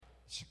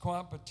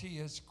Saquon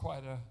Patia is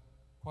quite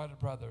a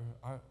brother.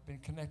 I've been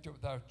connected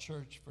with our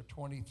church for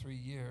 23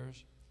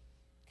 years.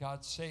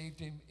 God saved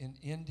him in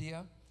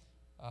India.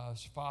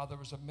 His father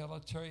was a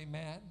military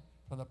man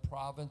from the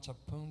province of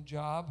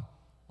Punjab,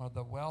 one of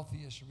the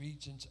wealthiest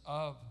regions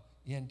of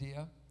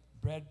India,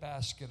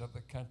 breadbasket of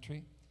the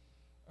country.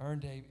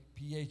 Earned a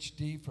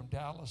PhD from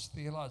Dallas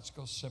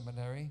Theological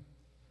Seminary.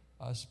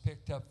 Has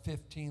picked up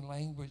 15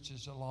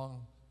 languages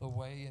along the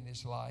way in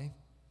his life.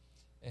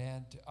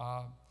 And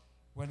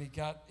when he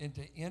got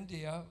into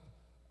India,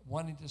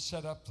 wanting to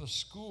set up the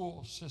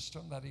school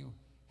system that he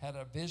had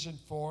a vision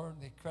for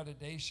and the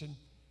accreditation,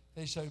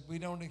 they said, we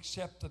don't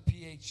accept the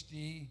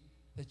PhD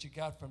that you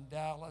got from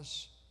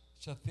Dallas.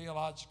 It's a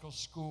theological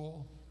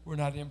school. We're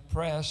not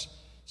impressed.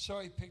 So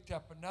he picked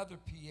up another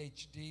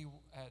PhD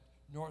at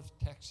North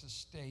Texas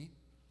State,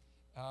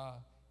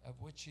 of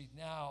which he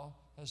now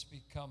has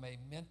become a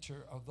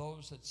mentor of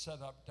those that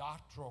set up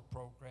doctoral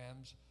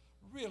programs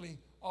really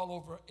all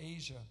over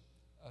Asia,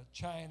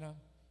 China,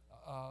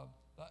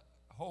 the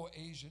whole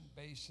Asian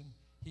basin.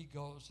 He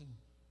goes and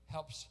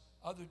helps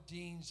other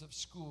deans of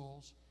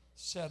schools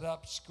set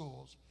up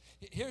schools.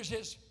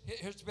 Here's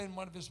been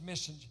one of his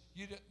missions.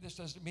 This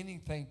doesn't mean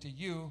anything to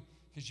you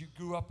because you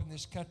grew up in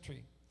this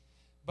country.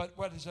 But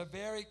what is a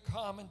very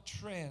common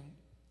trend,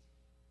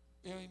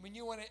 when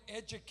you want to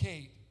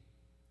educate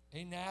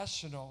a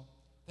national,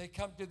 they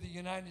come to the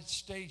United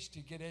States to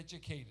get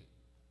educated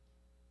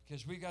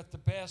because we got the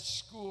best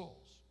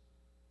schools.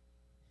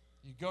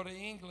 You go to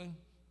England,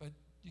 but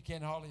you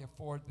can't hardly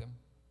afford them.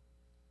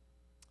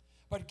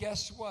 But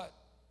guess what?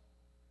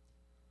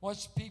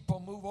 Once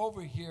people move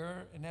over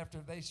here, and after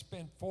they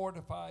spend 4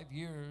 to 5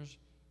 years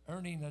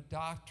earning a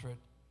doctorate,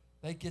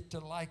 they get to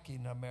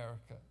liking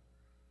America.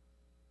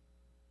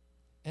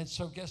 And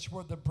so guess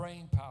where the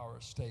brain power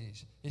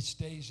stays? It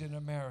stays in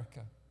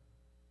America.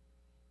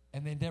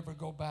 And they never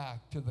go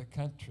back to the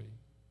country.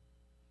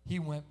 He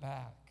went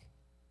back.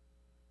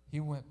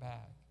 He went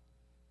back.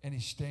 And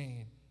he's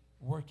staying,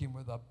 working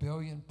with 1.2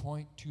 billion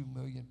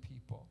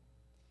people.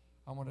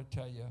 I want to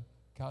tell you,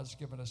 God's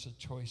given us a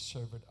choice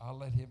servant. I'll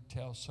let him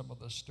tell some of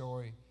the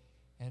story.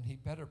 And he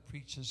better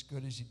preach as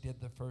good as he did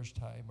the first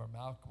time, or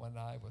Malcolm and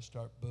I will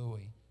start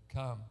booing.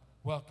 Come,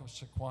 welcome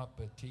Saquon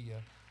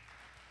Patia.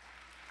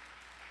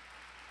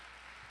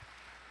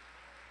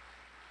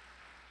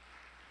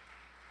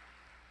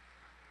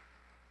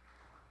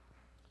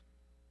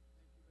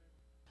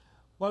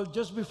 Well,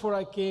 just before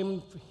I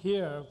came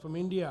here from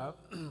India,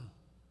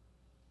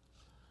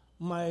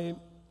 my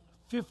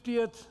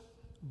 50th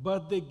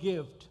birthday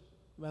gift,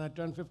 when I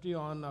turned 50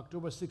 on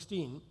October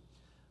 16,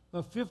 my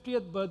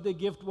 50th birthday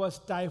gift was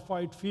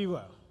typhoid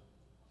fever.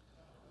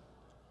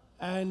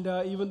 And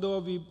even though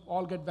we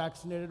all get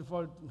vaccinated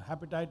for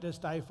hepatitis,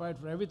 typhoid,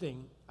 for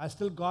everything, I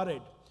still got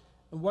it.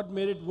 And what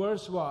made it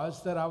worse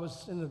was that I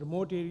was in a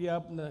remote area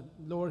up in the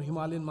lower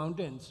Himalayan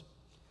mountains.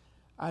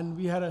 And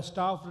we had a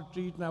staff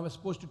retreat, and I was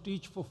supposed to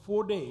teach for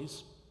 4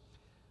 days.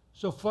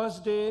 So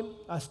first day,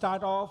 I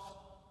start off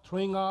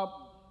throwing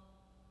up,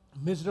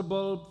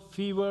 miserable,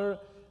 fever,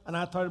 and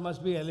I thought it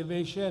must be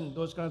elevation.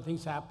 Those kind of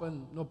things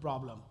happen, no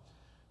problem.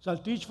 So I'll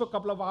teach for a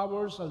couple of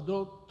hours,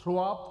 I'll throw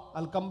up,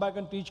 I'll come back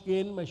and teach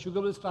again. My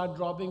sugar will start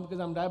dropping because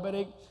I'm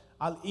diabetic.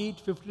 I'll eat,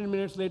 15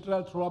 minutes later,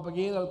 I'll throw up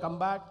again, I'll come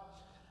back.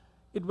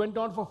 It went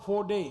on for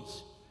 4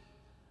 days.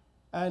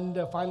 And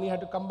finally I had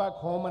to come back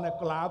home, and I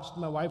collapsed.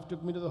 My wife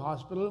took me to the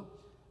hospital,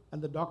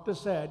 and the doctor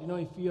said,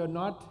 if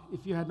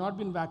you had not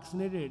been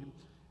vaccinated,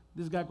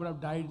 this guy could have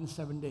died in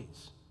 7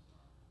 days.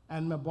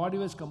 And my body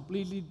was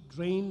completely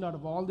drained out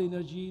of all the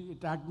energy. It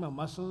attacked my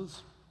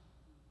muscles.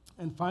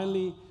 And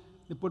finally,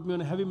 they put me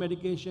on a heavy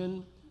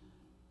medication.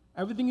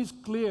 Everything is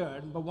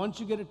cleared, but once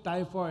you get a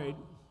typhoid,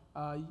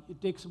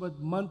 it takes about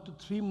a month to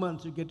 3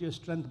 months to get your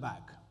strength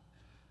back.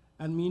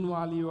 And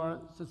meanwhile, you are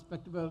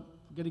susceptible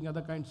to getting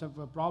other kinds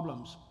of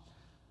problems.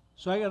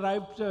 So I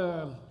arrived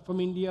from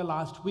India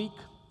last week.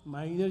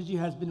 My energy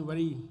has been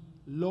very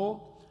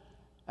low.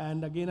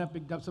 And again, I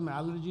picked up some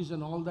allergies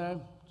and all that.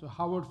 So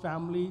Howard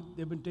family,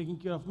 they've been taking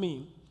care of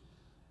me.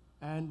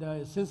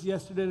 And since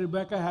yesterday,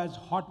 Rebecca has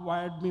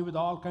hot-wired me with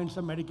all kinds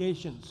of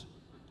medications.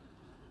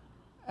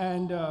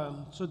 And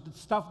so the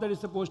stuff that is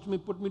supposed to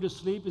put me to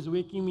sleep is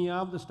waking me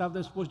up. The stuff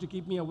that's supposed to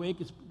keep me awake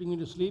is putting me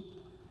to sleep.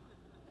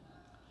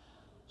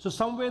 So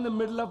somewhere in the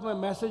middle of my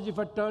message, if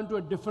I turn to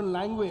a different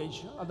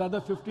language, or the other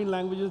 15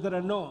 languages that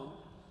I know,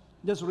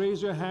 just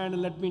raise your hand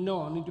and let me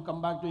know. I need to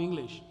come back to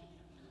English.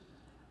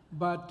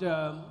 But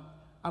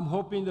I'm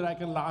hoping that I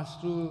can last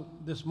through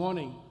this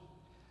morning.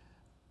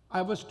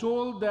 I was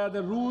told that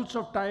the rules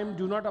of time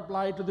do not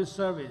apply to this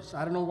service.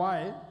 I don't know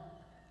why,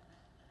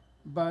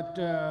 but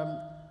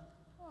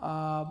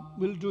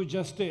we'll do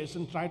justice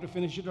and try to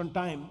finish it on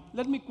time.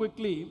 Let me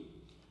quickly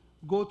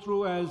go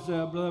through, as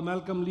Brother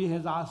Malcolm Lee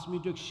has asked me,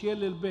 to share a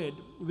little bit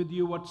with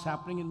you what's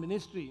happening in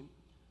ministry.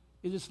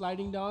 Is it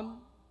sliding down?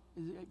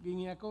 Is it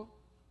giving echo?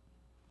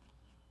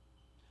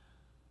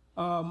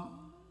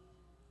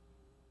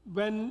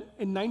 When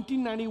in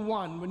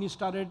 1991, when you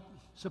started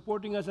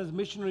supporting us as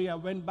missionary, I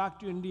went back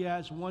to India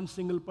as one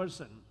single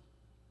person.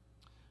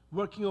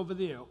 working over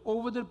there.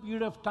 Over the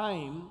period of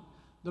time,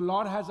 the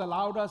Lord has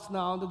allowed us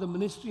now that the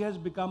ministry has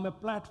become a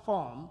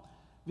platform.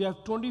 We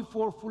have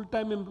 24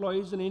 full-time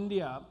employees in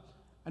India,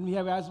 and we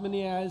have as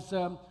many as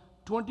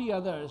 20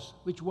 others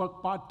which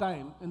work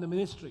part-time in the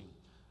ministry.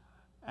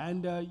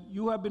 And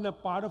you have been a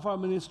part of our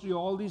ministry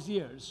all these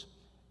years.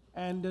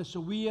 And so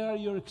we are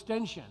your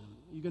extension.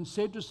 You can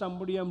say to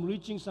somebody, I'm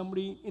reaching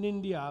somebody in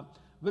India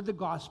with the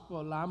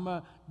gospel.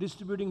 I'm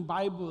distributing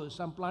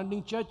Bibles. I'm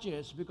planting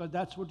churches, because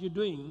that's what you're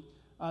doing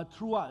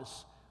through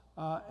us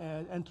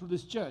and through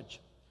this church.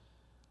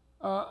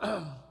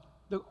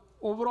 The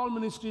overall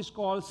ministry is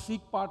called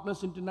Seek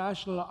Partners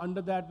International.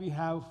 Under that, we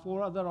have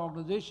 4 other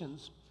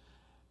organizations.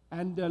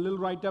 And a little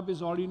write-up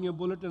is already in your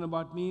bulletin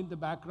about me, the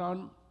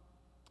background.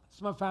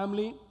 It's my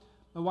family.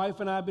 My wife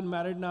and I have been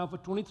married now for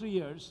 23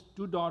 years.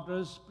 2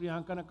 daughters,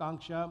 Priyanka and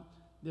Akanksha.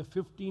 They're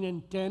 15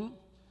 and 10.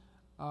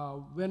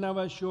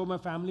 Whenever I show my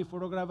family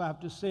photograph, I have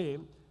to say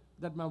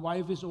that my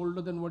wife is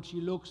older than what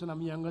she looks and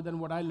I'm younger than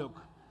what I look,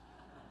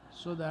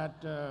 so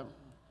that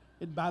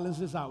it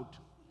balances out.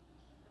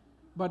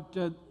 But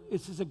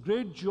it's a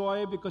great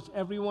joy because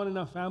everyone in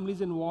our family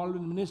is involved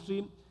in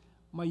ministry.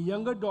 My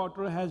younger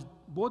daughter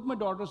both my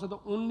daughters are the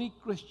only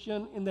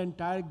Christian in the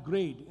entire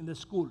grade in the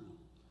school.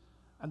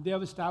 And they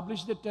have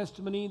established their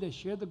testimony, they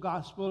share the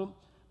gospel.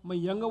 My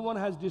younger one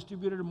has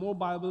distributed more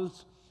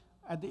Bibles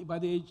by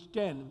the age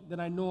 10 than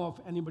I know of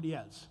anybody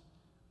else,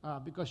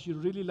 because she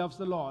really loves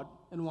the Lord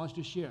and wants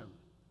to share.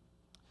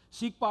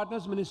 Seek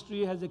Partners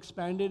Ministry has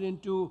expanded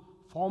into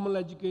formal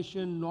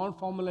education,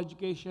 non-formal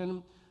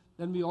education.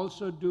 Then we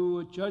also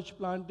do church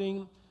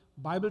planting,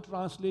 Bible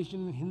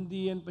translation in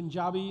Hindi and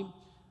Punjabi.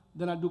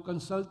 Then I do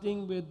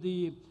consulting with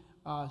the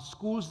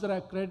schools that are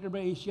accredited by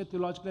Asia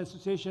Theological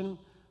Association.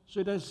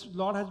 So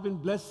Lord has been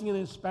blessing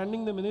and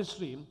expanding the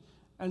ministry.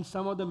 And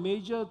some of the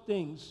major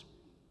things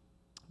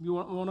we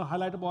want to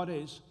highlight about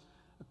is,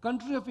 the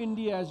country of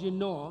India, as you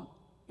know,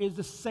 is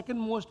the second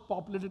most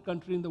populated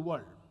country in the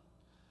world.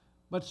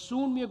 But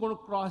soon we are going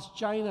to cross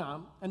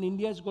China, and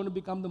India is going to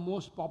become the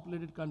most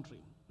populated country.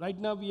 Right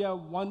now we have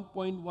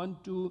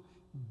 1.12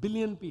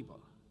 billion people.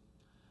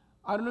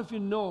 I don't know if you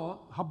know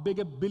how big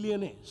a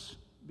billion is,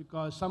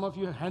 because some of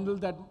you handle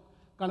that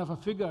kind of a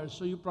figure,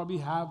 so you probably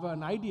have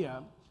an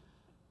idea.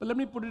 But let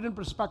me put it in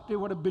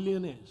perspective what a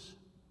billion is.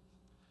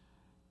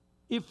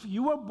 If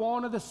you were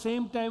born at the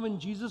same time when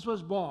Jesus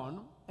was born,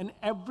 and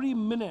every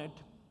minute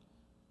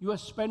you are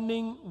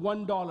spending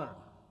 $1,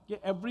 okay,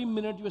 every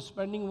minute you are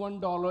spending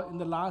 $1 in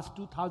the last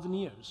 2,000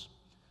 years,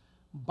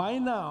 by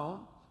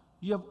now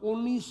you have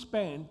only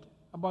spent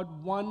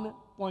about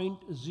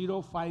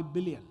 1.05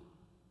 billion.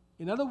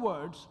 In other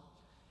words,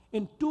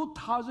 in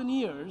 2,000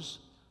 years,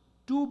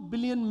 2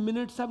 billion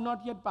minutes have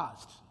not yet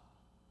passed.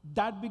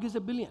 That big is a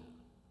billion.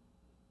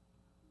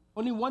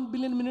 Only 1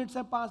 billion minutes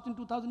have passed in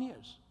 2,000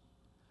 years.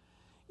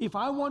 If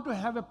I want to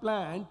have a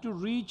plan to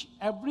reach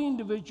every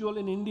individual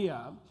in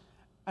India,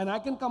 and I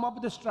can come up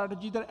with a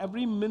strategy that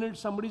every minute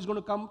somebody is going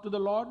to come to the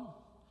Lord,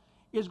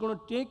 it's going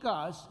to take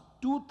us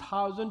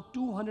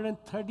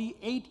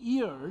 2,238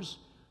 years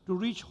to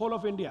reach whole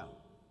of India.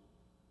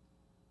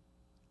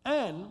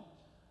 And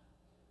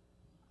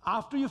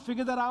after you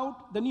figure that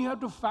out, then you have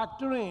to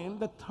factor in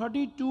the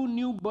 32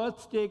 new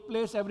births take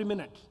place every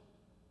minute.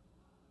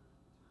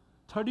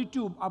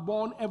 32 are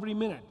born every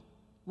minute.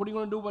 What are you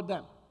going to do with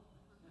them?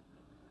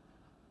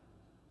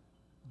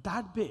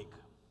 That big.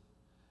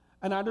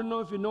 And I don't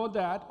know if you know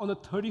that on the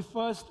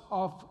 31st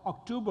of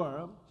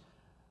October,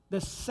 the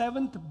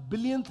 7th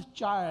billionth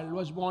child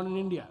was born in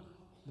India.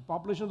 The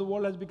population of the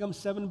world has become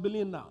 7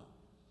 billion now.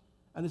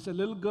 And it's a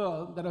little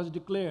girl that was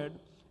declared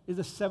is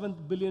the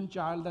 7th billion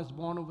child that's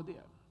born over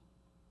there.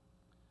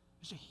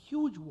 It's a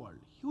huge world,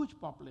 huge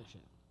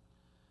population.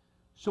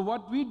 So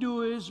what we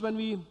do is when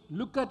we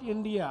look at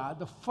India,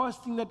 the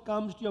first thing that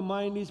comes to your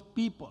mind is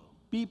people,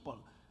 people.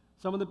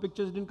 Some of the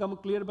pictures didn't come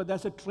clear, but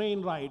that's a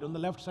train ride on the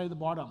left side of the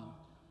bottom.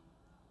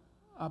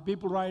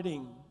 People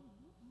riding.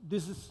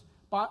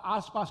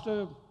 Ask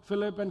Pastor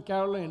Philip and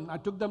Carolyn. I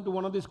took them to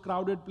one of these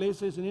crowded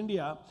places in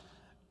India,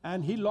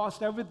 and he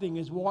lost everything,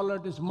 his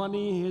wallet, his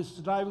money, his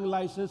driving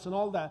license, and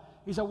all that.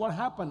 He said, what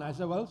happened? I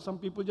said, well, some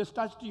people just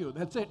touched you.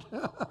 That's it.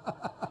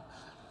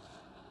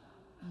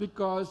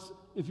 Because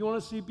if you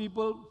want to see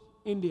people,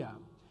 India.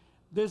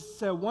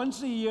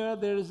 Once a year,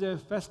 there is a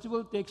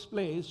festival takes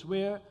place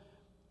where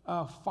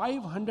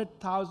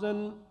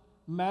 500,000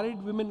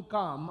 married women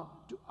come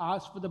to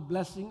ask for the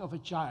blessing of a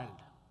child.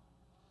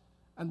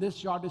 And this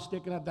shot is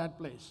taken at that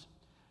place.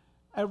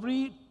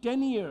 Every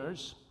 10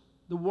 years,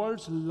 the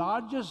world's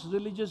largest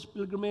religious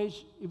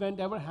pilgrimage event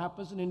ever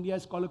happens in India.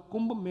 It's called a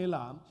Kumbh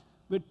Mela,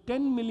 where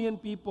 10 million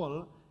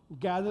people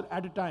gather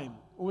at a time.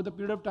 Over the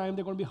period of time,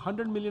 there are going to be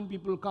 100 million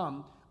people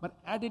come, but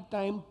at a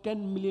time,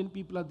 10 million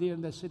people are there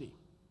in the city.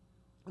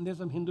 And there's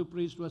some Hindu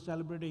priests who are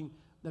celebrating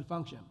that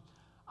function.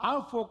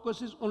 Our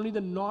focus is only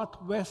the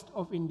northwest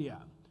of India,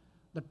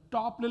 the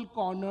top little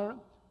corner,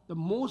 the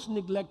most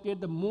neglected,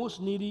 the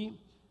most needy,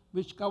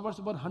 which covers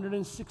about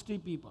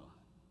 160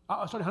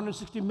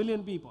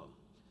 million people.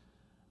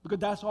 Because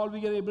that's all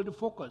we are able to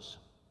focus.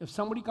 If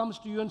somebody comes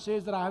to you and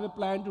says that I have a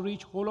plan to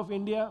reach whole of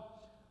India,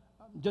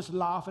 just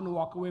laugh and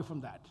walk away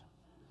from that.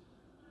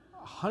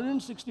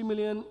 160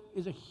 million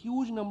is a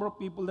huge number of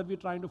people that we're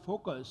trying to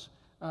focus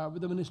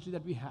with the ministry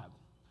that we have.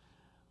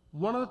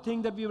 One of the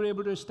things that we were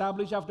able to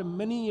establish after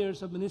many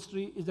years of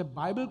ministry is a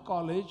Bible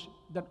college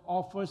that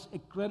offers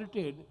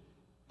accredited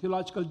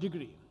theological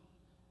degree.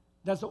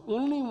 That's the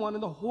only one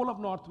in the whole of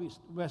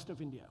West of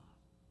India.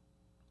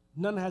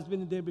 None has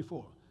been there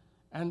before.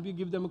 And we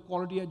give them a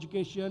quality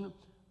education,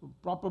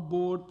 proper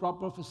board,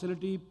 proper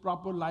facility,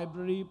 proper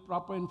library,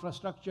 proper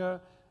infrastructure,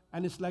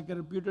 and it's like a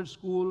reputed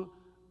school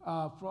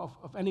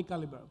of any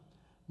caliber.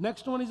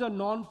 Next one is a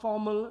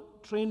non-formal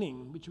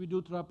training, which we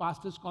do through our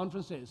pastors'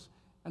 conferences.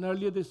 And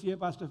earlier this year,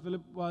 Pastor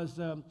Philip was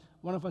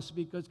one of our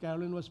speakers.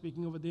 Carolyn was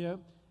speaking over there.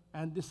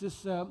 And this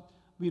is,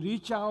 we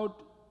reach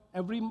out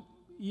every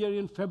year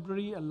in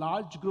February, a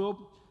large group.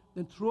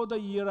 Then throughout the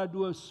year, I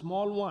do a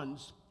small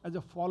ones as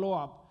a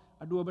follow-up.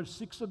 I do about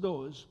 6 of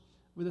those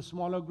with the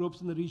smaller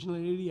groups in the regional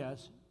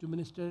areas to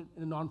minister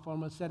in a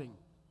non-formal setting.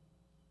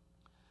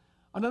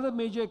 Another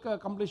major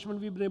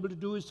accomplishment we've been able to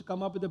do is to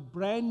come up with a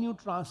brand new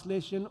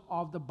translation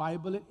of the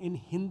Bible in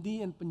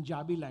Hindi and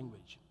Punjabi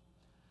language.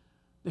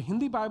 The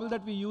Hindi Bible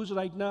that we use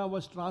right now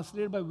was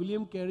translated by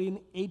William Carey in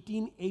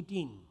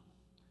 1818.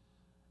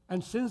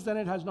 And since then,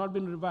 it has not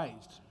been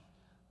revised.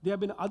 There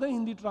have been other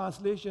Hindi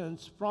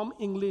translations from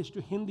English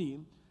to Hindi,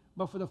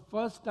 but for the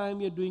first time,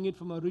 we are doing it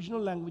from original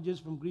languages,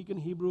 from Greek and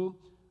Hebrew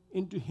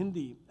into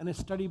Hindi, and a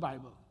study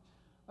Bible.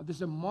 This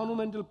is a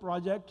monumental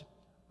project.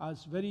 I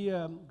was very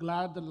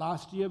glad that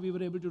last year we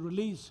were able to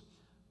release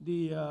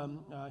the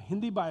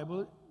Hindi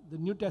Bible, the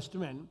New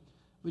Testament,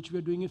 which we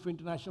are doing it for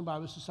International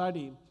Bible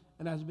Society,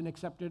 and has been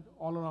accepted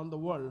all around the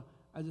world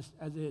as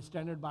a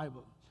standard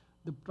Bible.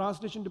 The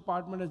translation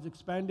department has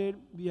expanded.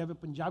 We have a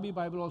Punjabi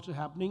Bible also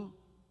happening,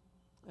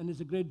 and it's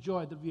a great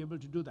joy that we're able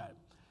to do that.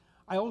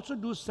 I also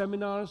do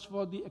seminars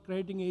for the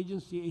accrediting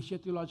agency, Asia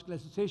Theological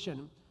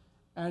Association,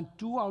 and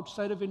 2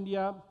 outside of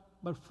India,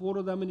 but 4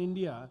 of them in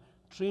India,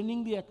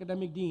 training the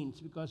academic deans,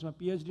 because my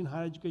PhD in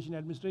higher education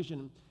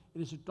administration,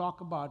 it is to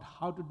talk about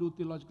how to do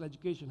theological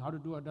education, how to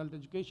do adult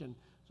education.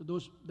 So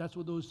that's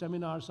what those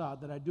seminars are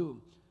that I do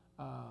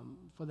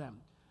for them.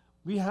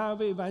 We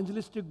have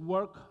evangelistic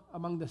work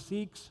among the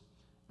Sikhs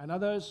and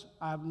others.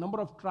 I have a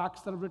number of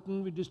tracts that are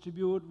written, we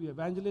distribute. We have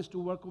evangelists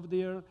who work over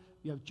there.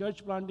 We have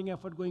church planting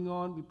effort going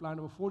on. We plant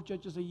over 4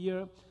 churches a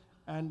year.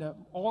 And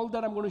all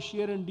that I'm going to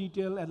share in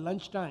detail at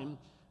lunchtime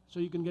so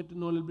you can get to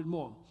know a little bit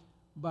more.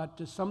 But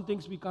some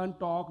things we can't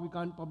talk, we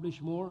can't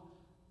publish more,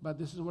 but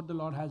this is what the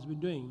Lord has been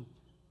doing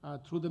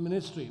through the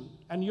ministry.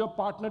 And you're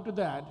partner to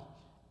that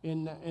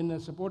in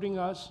supporting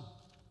us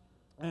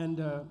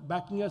and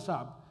backing us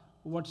up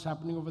what's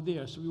happening over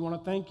there. So we want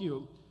to thank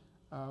you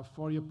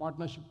for your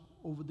partnership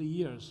over the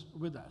years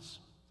with us.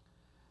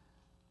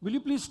 Will you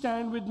please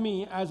stand with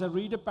me as I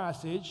read a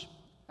passage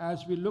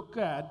as we look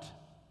at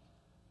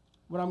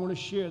what I'm going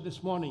to share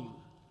this morning.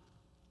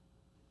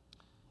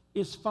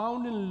 Is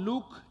found in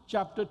Luke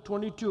chapter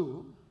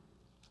 22,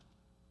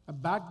 a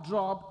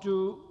backdrop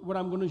to what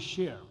I'm going to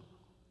share.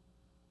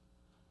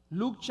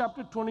 Luke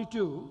chapter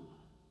 22,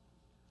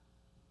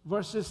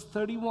 verses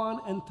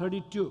 31 and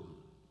 32.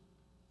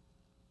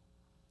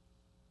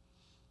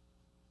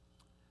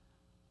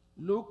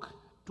 Luke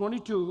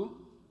 22,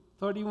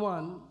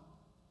 31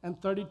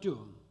 and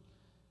 32.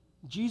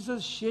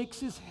 Jesus shakes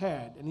his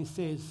head and he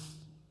says,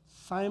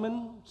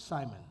 Simon,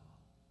 Simon,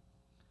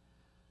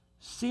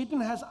 Satan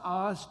has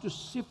asked to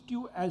sift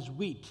you as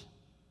wheat,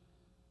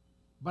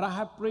 but I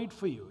have prayed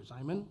for you,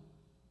 Simon,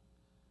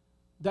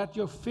 that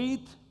your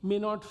faith may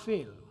not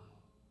fail.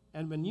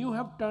 And when you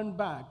have turned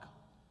back,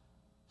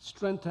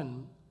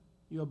 strengthen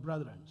your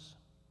brethren.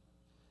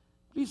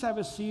 Please have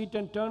a seat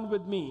and turn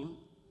with me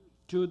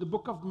to the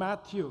book of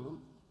Matthew,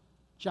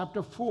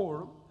 chapter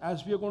 4,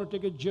 as we are going to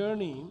take a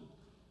journey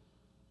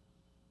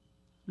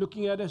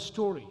looking at a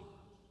story.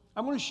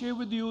 I'm going to share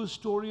with you a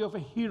story of a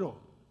hero.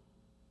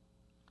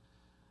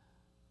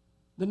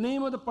 The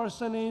name of the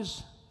person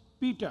is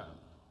Peter.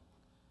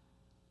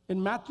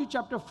 In Matthew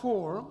chapter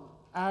 4,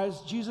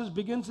 as Jesus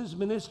begins his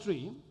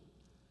ministry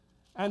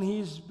and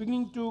he's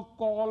beginning to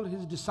call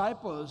his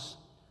disciples,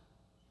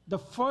 the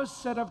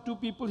first set of 2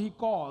 people he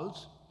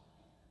calls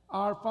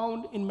are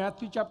found in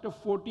Matthew chapter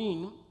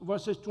 14,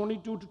 verses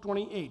 22 to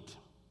 28.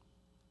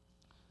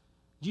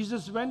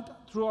 Jesus went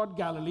throughout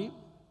Galilee,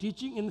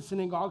 teaching in the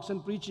synagogues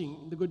and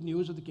preaching the good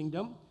news of the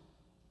kingdom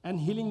and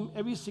healing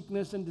every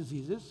sickness and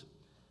diseases.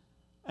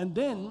 And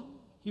then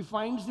he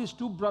finds these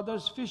 2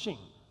 brothers fishing.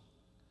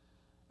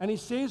 And he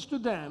says to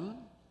them,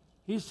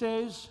 he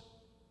says,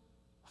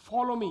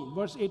 follow me,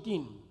 verse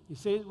 18. He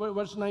says,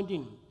 verse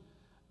 19,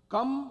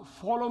 come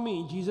follow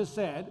me, Jesus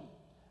said,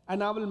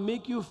 and I will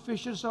make you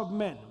fishers of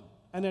men.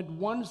 And at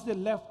once they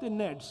left their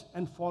nets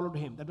and followed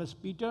him. That was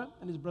Peter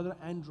and his brother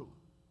Andrew.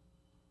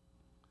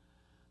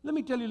 Let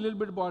me tell you a little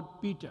bit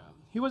about Peter.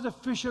 He was a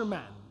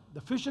fisherman.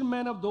 The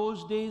fishermen of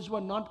those days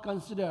were not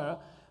considered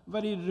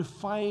very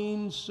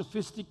refined,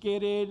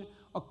 sophisticated,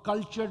 or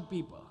cultured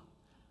people.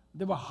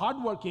 They were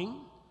hardworking,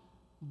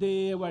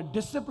 They were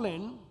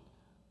disciplined,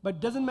 but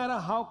it doesn't matter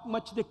how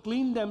much they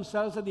cleaned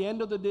themselves, at the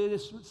end of the day, they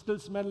still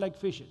smelled like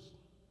fishes.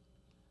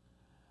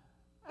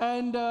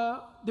 And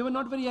they were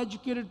not very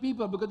educated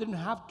people because they didn't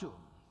have to.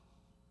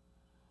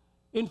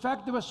 In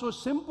fact, they were so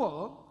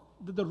simple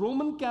that the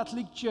Roman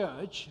Catholic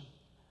Church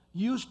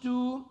used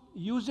to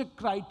use a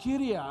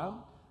criteria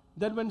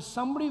that when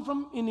somebody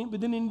from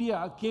within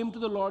India came to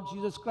the Lord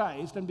Jesus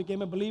Christ and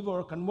became a believer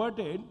or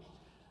converted,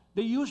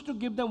 they used to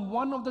give them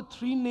one of the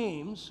three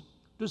names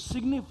to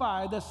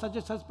signify that such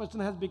and such person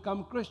has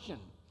become Christian.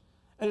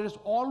 And it is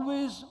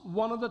always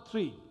one of the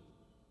three: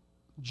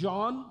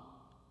 John,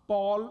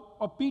 Paul,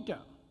 or Peter.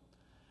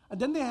 And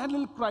then they had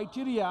little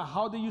criteria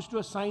how they used to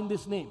assign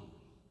this name.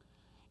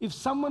 If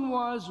someone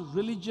was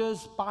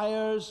religious,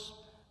 pious,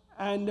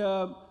 and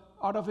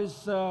out of his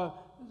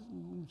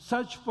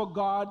search for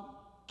God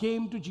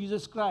came to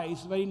Jesus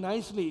Christ very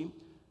nicely,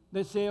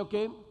 they say,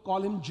 okay,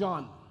 call him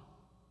John.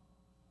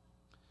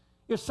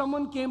 If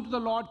someone came to the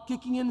Lord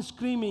kicking and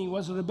screaming,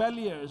 was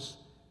rebellious,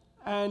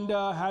 and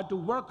had to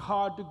work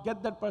hard to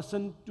get that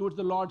person towards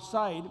the Lord's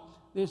side,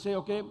 they say,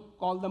 okay,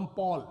 call them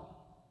Paul.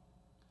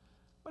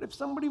 But if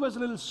somebody was a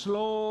little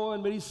slow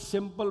and very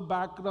simple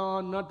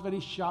background, not very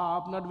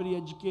sharp, not very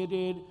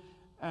educated,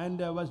 and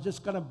was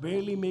just kind of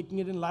barely making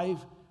it in life,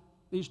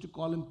 they used to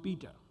call him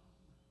Peter.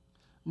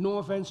 No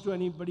offense to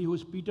anybody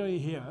who's Peter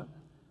here,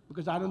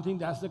 because I don't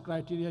think that's the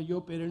criteria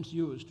your parents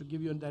used to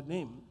give you that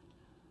name.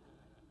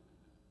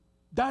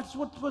 That's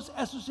what was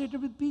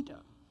associated with Peter.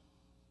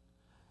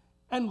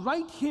 And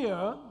right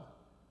here,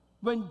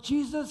 when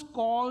Jesus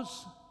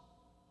calls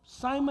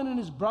Simon and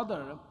his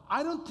brother,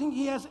 I don't think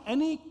he has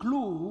any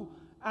clue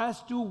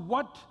as to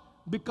what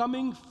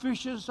becoming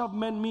fishers of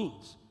men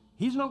means.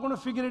 He's not going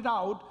to figure it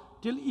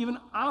out till even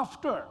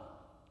after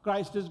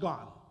Christ is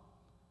gone.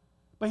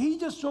 But he's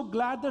just so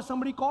glad that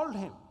somebody called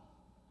him.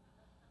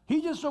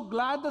 He's just so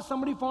glad that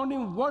somebody found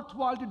him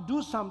worthwhile to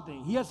do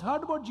something. He has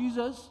heard about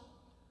Jesus.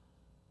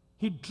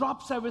 He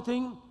drops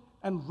everything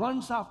and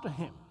runs after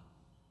him.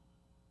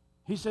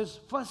 He says,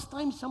 first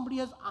time somebody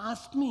has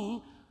asked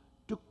me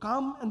to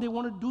come and they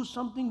want to do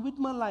something with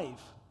my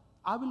life,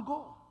 I will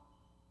go.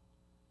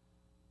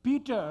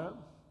 Peter,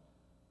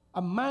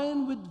 a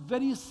man with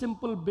very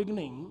simple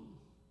beginning,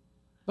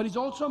 but he's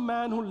also a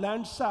man who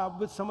lands up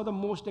with some of the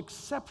most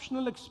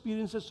exceptional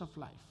experiences of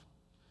life.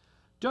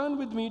 Turn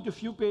with me to a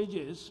few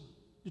pages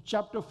to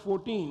chapter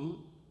 14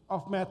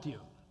 of Matthew.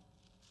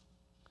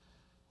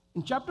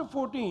 In chapter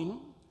 14,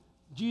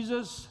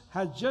 Jesus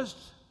has just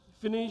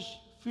finished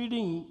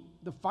feeding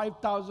the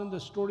 5,000, the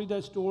story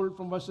that's told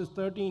from verses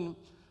 13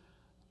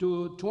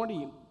 to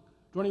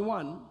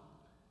 21.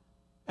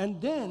 And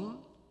then,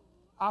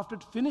 after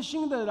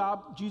finishing that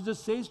up, Jesus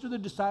says to the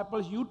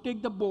disciples, you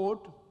take the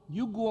boat,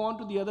 you go on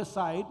to the other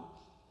side,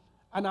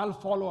 and I'll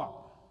follow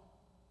up.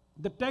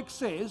 The text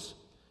says,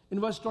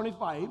 in verse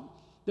 25,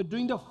 that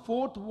during the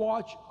fourth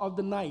watch of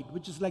the night,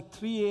 which is like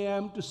 3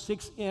 a.m. to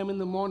 6 a.m. in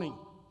the morning,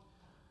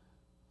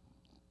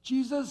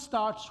 Jesus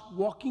starts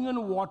walking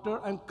on water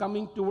and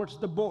coming towards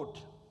the boat.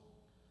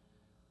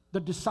 The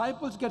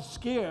disciples get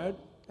scared,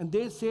 and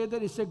they say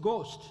that it's a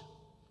ghost.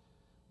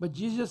 But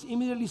Jesus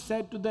immediately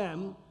said to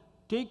them,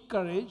 take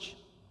courage,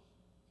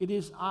 it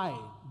is I,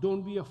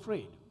 don't be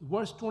afraid.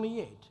 Verse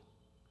 28.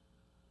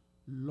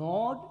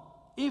 Lord,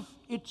 if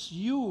it's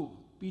you,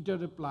 Peter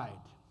replied,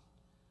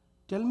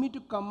 tell me to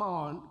come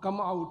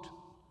out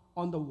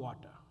on the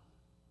water.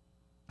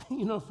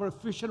 For a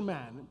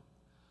fisherman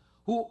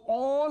who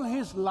all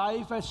his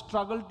life has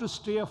struggled to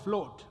stay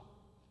afloat,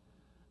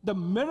 the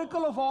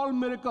miracle of all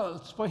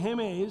miracles for him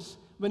is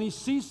when he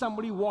sees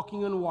somebody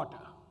walking on water.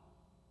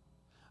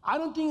 I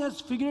don't think he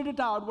has figured it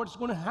out what's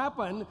going to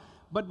happen,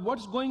 but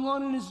what's going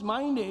on in his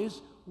mind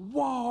is,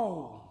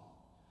 whoa,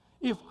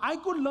 if I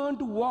could learn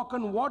to walk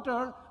on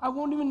water, I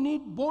won't even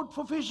need boat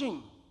for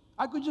fishing.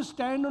 I could just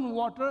stand on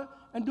water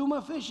and do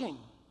my fishing.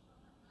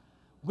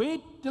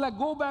 Wait till I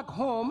go back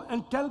home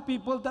and tell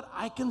people that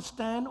I can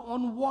stand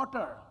on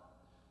water.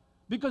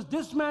 Because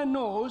this man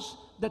knows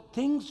that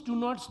things do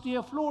not stay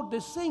afloat, they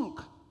sink.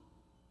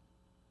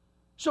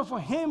 So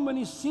for him, when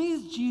he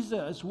sees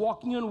Jesus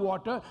walking on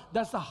water,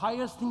 that's the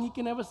highest thing he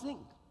can ever think.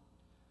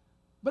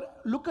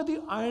 But look at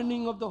the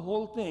ironing of the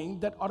whole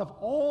thing, that out of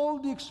all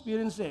the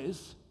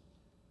experiences,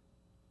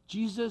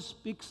 Jesus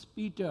picks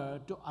Peter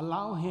to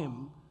allow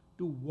him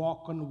to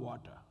walk on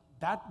water.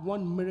 That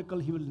one miracle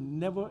he will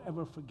never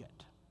ever forget.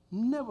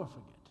 Never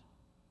forget.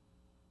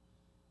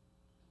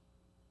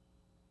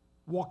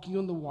 Walking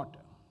on the water.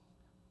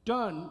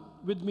 Turn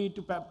with me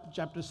to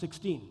chapter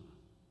 16.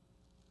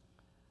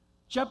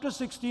 Chapter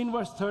 16,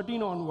 verse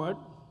 13 onward.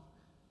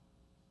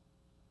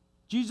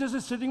 Jesus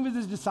is sitting with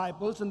his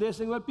disciples, and they're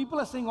saying, well, people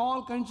are saying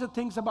all kinds of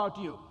things about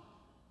you.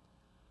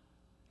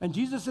 And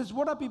Jesus says,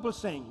 what are people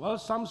saying? Well,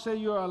 some say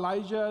you're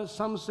Elijah,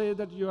 some say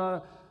that you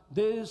are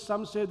this,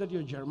 some say that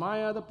you're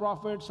Jeremiah the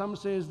prophet, some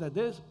says that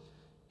this.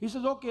 He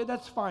says, okay,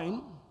 that's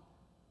fine.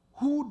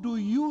 Who do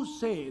you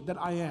say that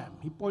I am?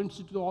 He points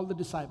to all the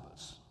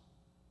disciples.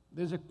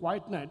 There's a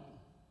quiet night.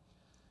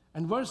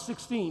 And verse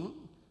 16,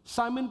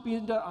 Simon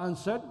Peter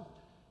answered,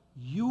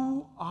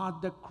 "You are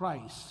the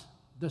Christ,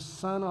 the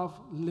Son of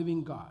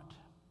living God."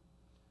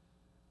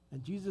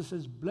 And Jesus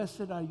says,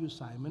 "Blessed are you,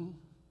 Simon.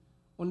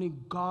 Only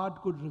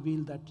God could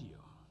reveal that to you."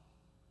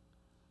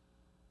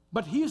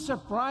 But he is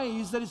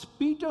surprised that it's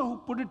Peter who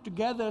put it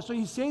together. So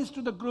he says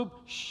to the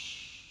group,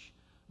 "Shh,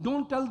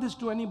 don't tell this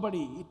to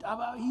anybody."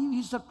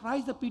 He's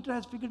surprised that Peter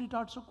has figured it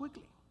out so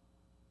quickly.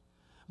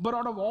 But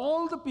out of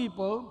all the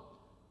people,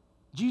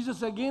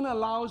 Jesus again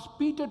allows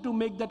Peter to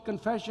make that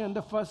confession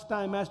the first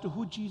time as to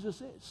who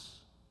Jesus is.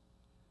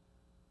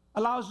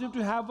 Allows him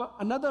to have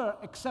another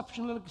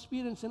exceptional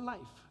experience in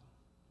life.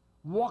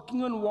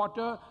 Walking on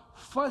water,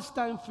 first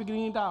time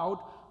figuring it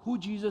out who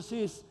Jesus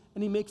is,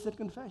 and he makes that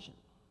confession.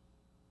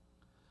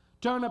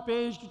 Turn a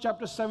page to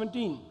chapter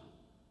 17.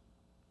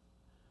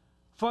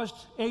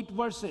 First 8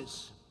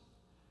 verses.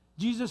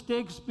 Jesus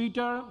takes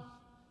Peter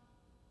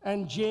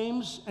and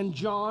James and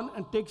John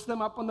and takes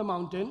them up on the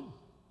mountain.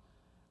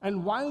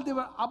 And while they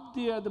were up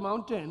there at the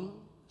mountain,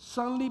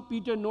 suddenly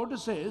Peter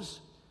notices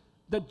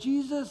that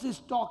Jesus is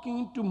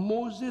talking to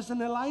Moses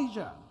and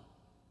Elijah.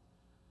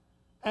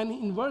 And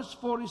in verse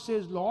 4 he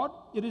says, "Lord,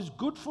 it is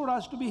good for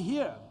us to be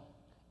here.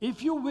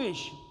 If you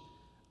wish,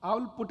 I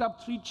will put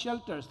up 3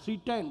 shelters, 3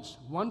 tents,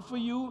 one for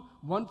you,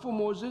 one for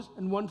Moses,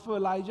 and one for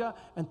Elijah,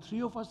 and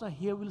 3 of us are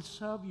here, will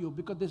serve you,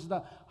 because this is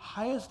the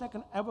highest I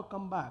can ever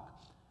come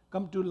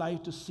to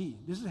life to see.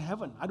 This is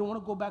heaven. I don't want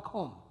to go back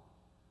home.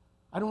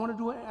 I don't want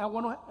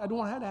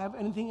to have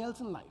anything else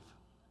in life."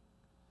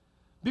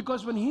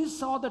 Because when he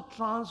saw the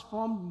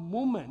transformed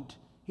moment,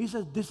 he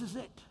says, "This is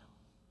it."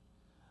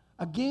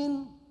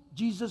 Again,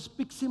 Jesus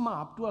picks him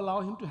up to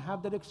allow him to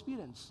have that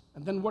experience.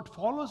 And then what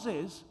follows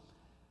is,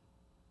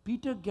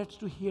 Peter gets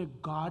to hear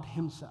God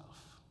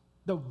himself.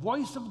 The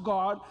voice of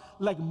God,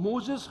 like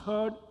Moses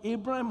heard,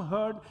 Abraham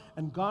heard,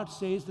 and God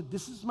says that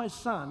this is my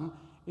son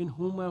in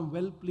whom I am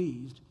well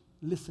pleased.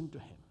 Listen to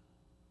him.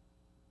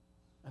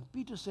 And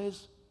Peter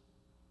says,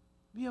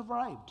 "We have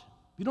arrived.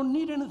 We don't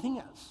need anything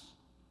else."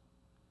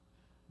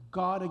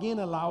 God again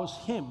allows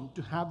him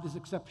to have this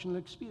exceptional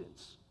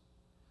experience.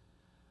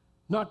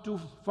 Not too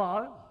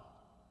far,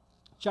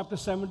 chapter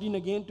 17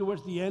 again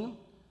towards the end,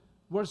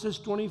 verses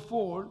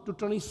 24 to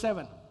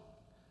 27.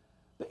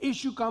 The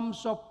issue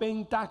comes of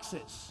paying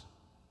taxes.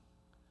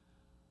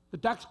 The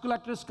tax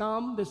collectors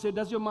come, they say,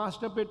 "Does your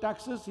master pay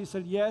taxes?" He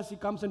said, "Yes." He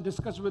comes and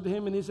discusses with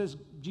him, and he says,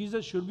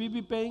 "Jesus, should we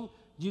be paying?"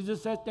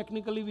 Jesus says,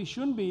 "Technically we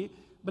shouldn't be,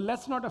 but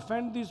let's not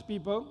offend these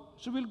people,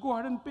 so we'll go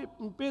ahead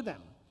and pay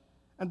them."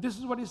 And this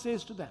is what he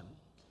says to them.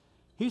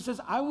 He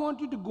says, "I want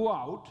you to go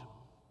out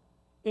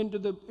into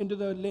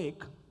the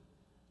lake,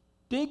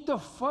 take the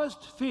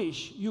first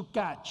fish you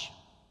catch,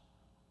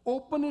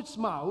 open its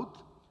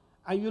mouth,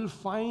 and you'll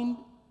find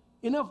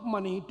enough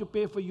money to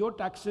pay for your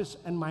taxes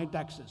and my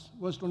taxes."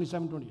 Verse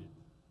 27, 28.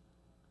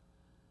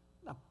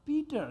 Now,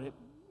 Peter,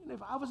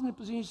 if I was in a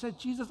position, he said,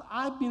 "Jesus,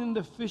 I've been in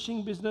the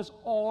fishing business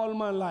all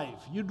my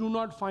life. You do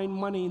not find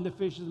money in the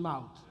fish's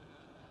mouth.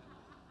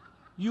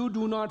 You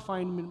do not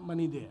find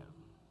money there.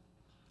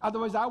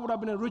 Otherwise, I would have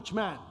been a rich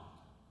man."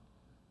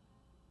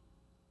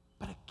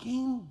 But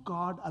again,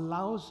 God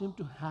allows him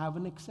to have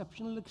an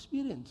exceptional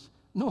experience.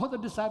 No other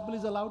disciple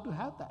is allowed to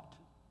have that.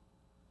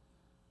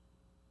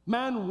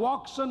 Man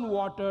walks on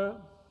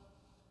water,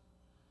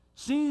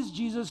 sees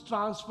Jesus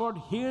transferred,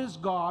 hears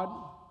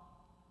God,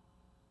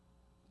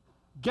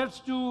 gets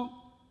to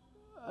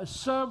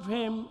serve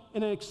him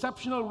in an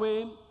exceptional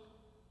way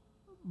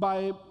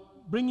by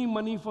bringing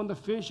money from the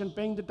fish and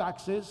paying the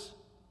taxes,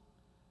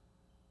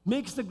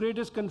 makes the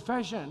greatest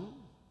confession,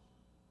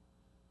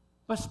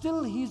 but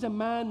still he's a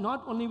man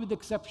not only with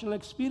exceptional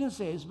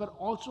experiences, but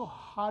also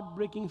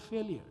heartbreaking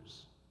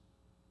failures.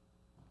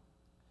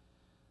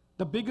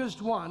 The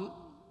biggest one,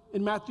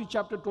 in Matthew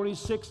chapter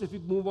 26, if we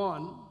move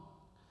on,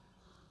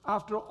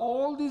 after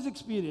all these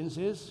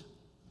experiences,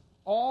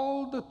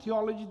 all the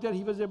theology that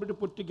he was able to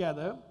put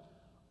together,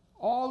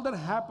 all that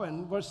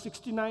happened, verse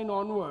 69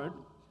 onward,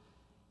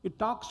 it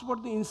talks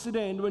about the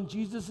incident when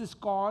Jesus is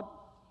caught,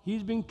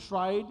 he's being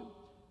tried.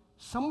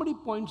 Somebody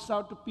points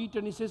out to Peter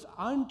and he says,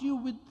 "Aren't you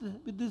with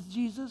this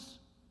Jesus?"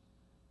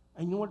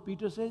 And you know what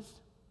Peter says?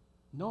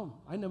 "No,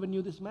 I never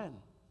knew this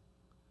man."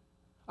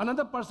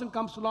 Another person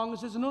comes along and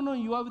says, "No,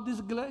 you are with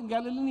this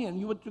Galilean.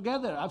 You were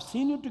together. I've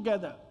seen you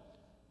together."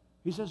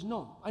 He says,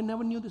 "No, I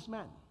never knew this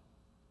man.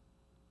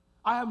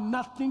 I have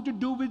nothing to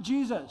do with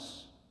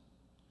Jesus."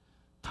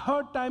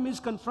 Third time he's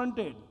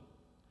confronted.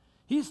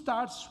 He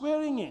starts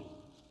swearing in.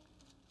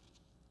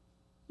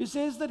 He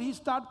says that he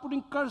starts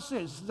putting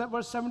curses. That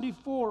verse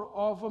 74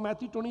 of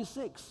Matthew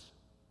 26.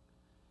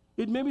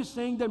 It may be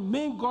saying that,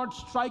 "May God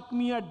strike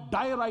me or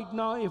die right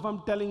now if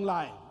I'm telling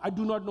lie. I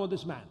do not know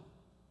this man."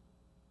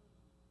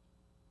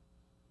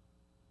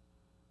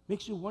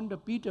 Makes you wonder,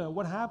 Peter,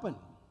 what happened?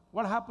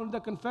 What happened to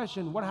the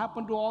confession? What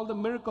happened to all the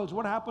miracles?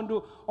 What happened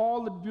to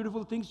all the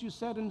beautiful things you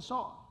said and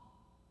saw?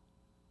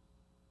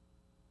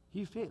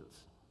 He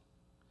fails.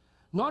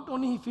 Not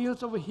only he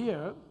fails over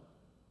here,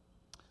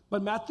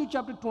 but Matthew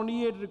chapter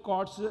 28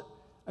 records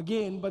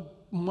again,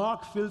 but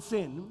Mark fills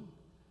in.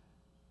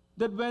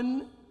 that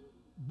when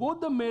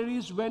both the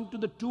Marys went to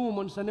the tomb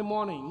on Sunday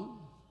morning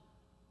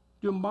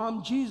to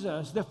embalm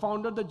Jesus, they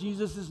found out that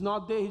Jesus is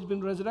not there, he's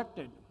been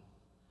resurrected.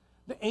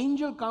 The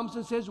angel comes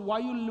and says, why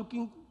are you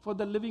looking for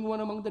the living one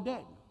among the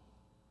dead?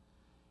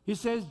 He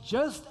says,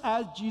 just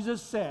as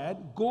Jesus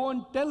said, go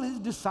and tell his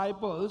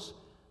disciples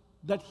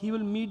that he will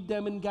meet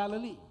them in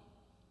Galilee.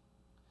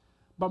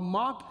 But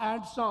Mark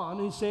adds on,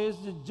 he says,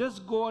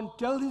 just go and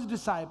tell his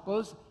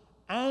disciples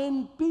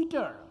and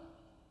Peter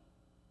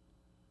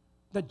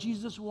that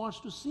Jesus wants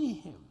to see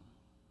him.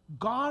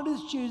 God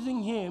is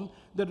chasing him.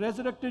 The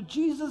resurrected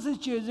Jesus is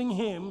chasing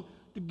him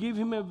to give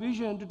him a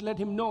vision, to let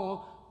him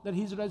know that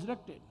he's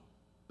resurrected.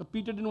 But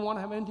Peter didn't want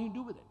to have anything to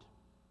do with it.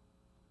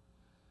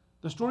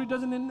 The story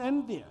doesn't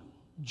end there.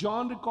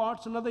 John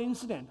records another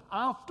incident.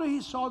 After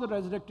he saw the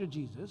resurrected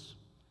Jesus,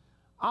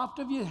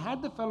 after we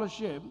had the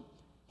fellowship,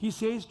 he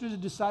says to his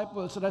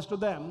disciples, the rest of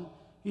them,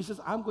 he says,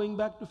 I'm going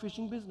back to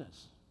fishing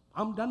business.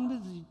 I'm done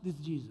with this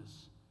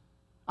Jesus.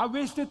 I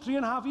wasted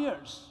 3.5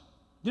 years.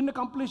 Didn't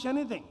accomplish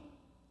anything.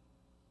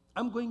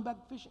 I'm going back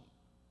fishing.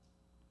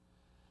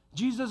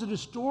 Jesus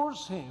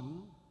restores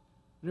him,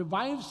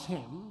 revives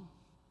him,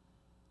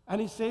 and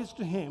he says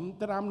to him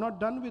that I'm not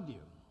done with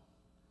you.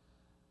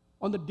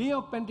 On the day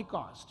of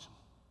Pentecost,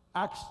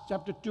 Acts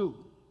chapter 2,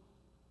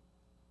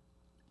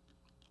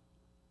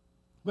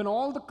 when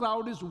all the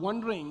crowd is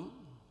wondering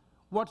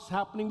what's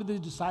happening with his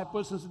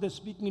disciples, since they're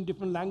speaking in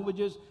different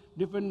languages,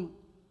 different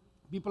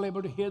people are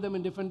able to hear them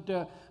in different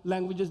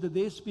languages that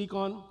they speak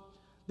on,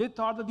 they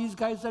thought that these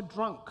guys are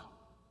drunk.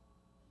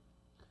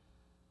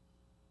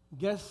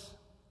 Guess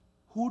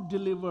who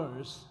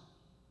delivers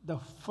the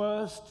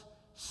first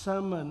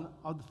sermon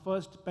of the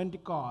first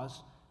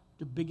Pentecost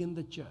to begin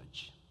the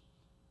church?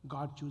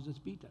 God chooses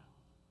Peter.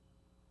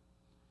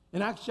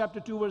 In Acts chapter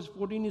 2, verse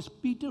 14, is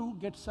Peter who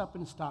gets up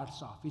and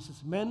starts off. He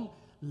says, men,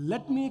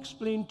 let me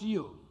explain to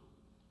you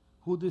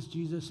who this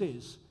Jesus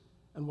is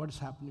and what is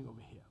happening over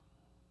here.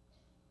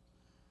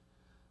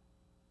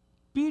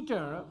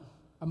 Peter,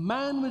 a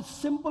man with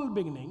simple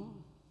beginning,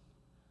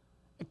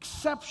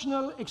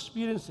 exceptional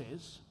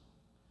experiences,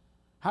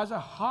 has a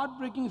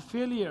heartbreaking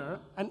failure,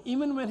 and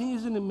even when he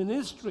is in a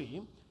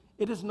ministry,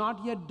 it is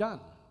not yet done.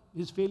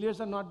 His failures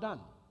are not done.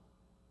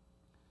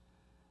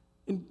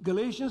 In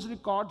Galatians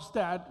records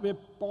that where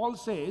Paul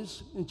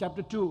says in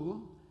chapter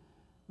 2,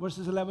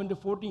 verses 11 to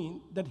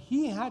 14, that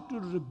he had to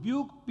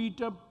rebuke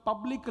Peter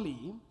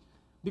publicly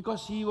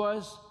because he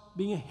was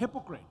being a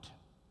hypocrite.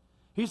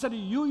 He said,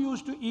 you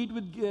used to eat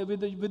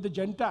with the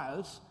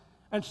Gentiles,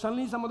 and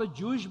suddenly some of the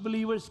Jewish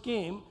believers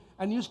came,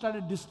 and you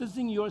started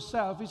distancing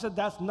yourself. He said,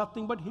 that's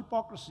nothing but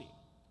hypocrisy.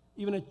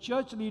 Even a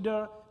church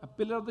leader, a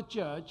pillar of the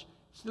church,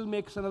 still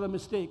makes another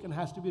mistake and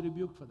has to be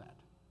rebuked for that.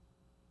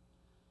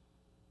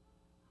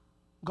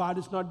 God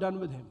is not done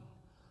with him.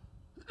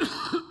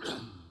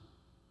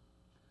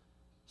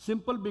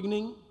 Simple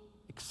beginning,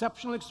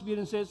 exceptional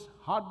experiences,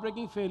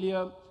 heartbreaking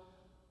failure,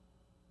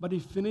 but he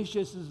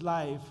finishes his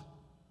life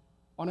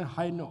on a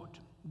high note.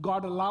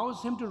 God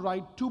allows him to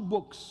write 2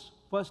 books,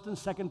 1st and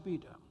 2nd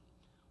Peter.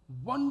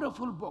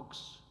 Wonderful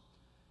books.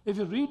 If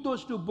you read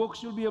those 2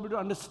 books, you'll be able to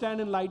understand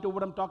in light of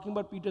what I'm talking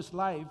about Peter's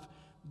life,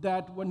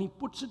 that when he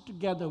puts it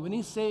together, when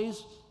he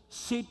says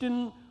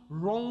Satan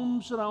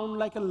roams around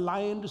like a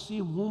lion to see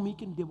whom he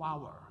can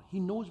devour, he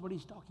knows what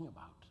he's talking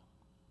about.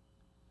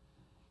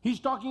 He's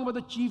talking about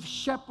the chief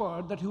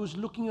shepherd that he was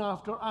looking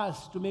after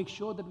us to make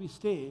sure that we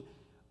stay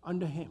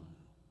under him.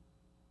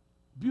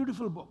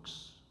 Beautiful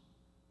books.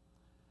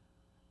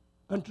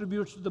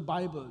 Contributes to the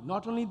Bible.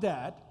 Not only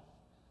that,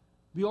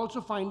 we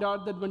also find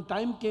out that when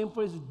time came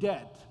for his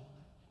death,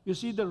 you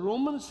see, the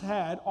Romans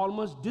had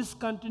almost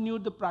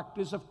discontinued the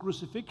practice of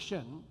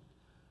crucifixion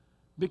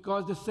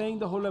because they're saying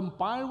the whole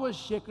empire was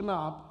shaken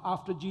up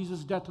after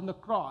Jesus' death on the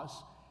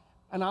cross.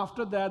 And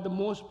after that, the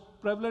most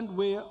prevalent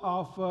way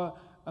of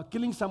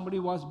killing somebody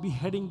was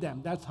beheading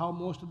them. That's how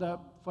most of the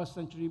first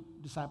century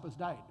disciples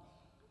died.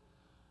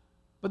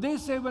 But they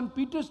say when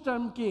Peter's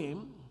turn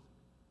came,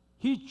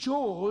 he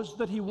chose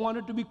that he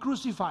wanted to be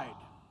crucified.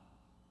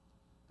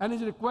 And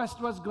his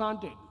request was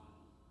granted.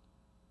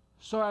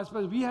 So as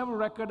far as we have a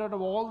record out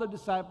of all the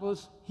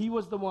disciples, he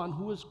was the one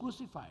who was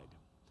crucified.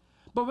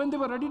 But when they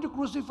were ready to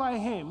crucify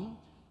him,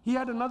 he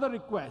had another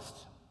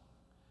request.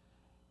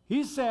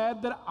 He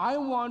said that I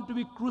want to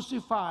be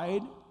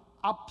crucified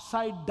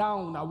upside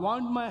down. I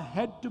want my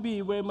head to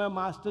be where my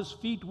master's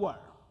feet were.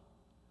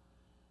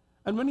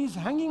 And when he's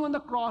hanging on the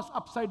cross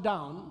upside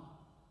down,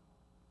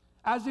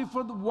 as if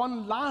for the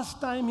one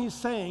last time he's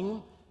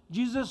saying,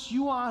 Jesus,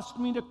 you asked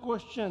me the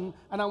question,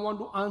 and I want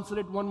to answer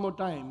it one more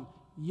time.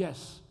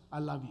 Yes, I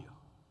love you.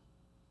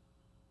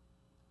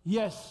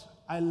 Yes,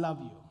 I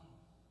love you.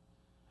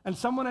 And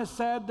someone has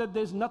said that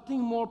there's nothing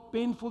more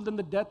painful than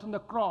the death on the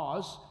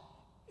cross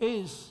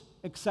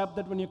except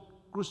that when you're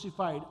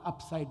crucified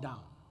upside down.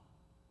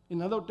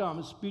 In other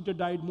terms, Peter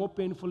died more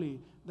painfully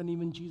than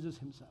even Jesus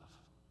himself.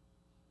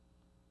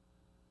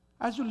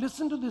 As you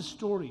listen to this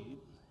story,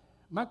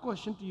 my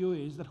question to you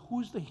is that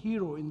who's the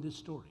hero in this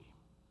story?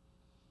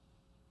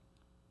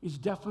 It's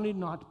definitely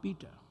not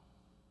Peter.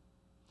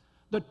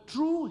 The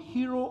true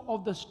hero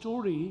of the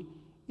story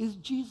is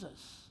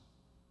Jesus,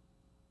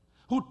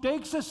 who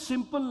takes a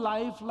simple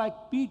life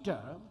like Peter,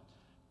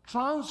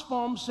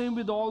 transforms him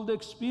with all the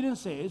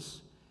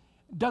experiences,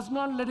 does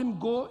not let him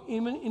go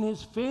even in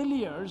his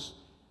failures,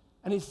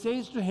 and he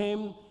says to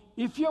him,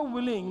 if you're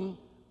willing,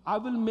 I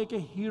will make a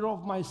hero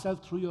of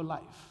myself through your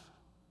life.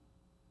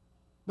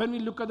 When we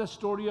look at the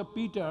story of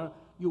Peter,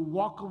 you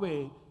walk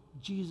away,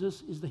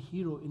 Jesus is the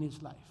hero in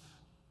his life.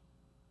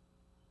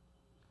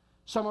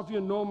 Some of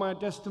you know my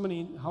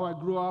testimony, how I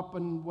grew up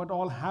and what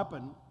all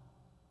happened.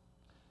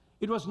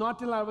 It was not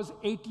till I was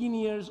 18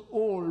 years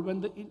old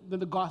when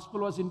the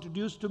gospel was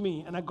introduced to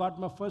me and I got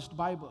my first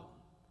Bible.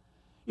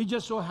 It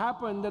just so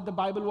happened that the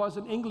Bible was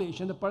in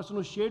English, and the person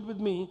who shared with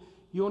me,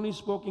 he only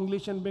spoke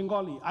English and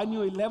Bengali. I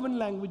knew 11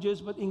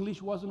 languages, but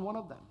English wasn't one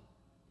of them.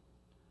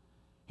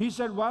 He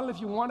said, well,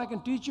 if you want, I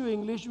can teach you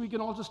English. We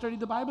can also study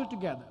the Bible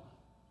together.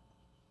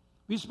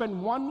 We spent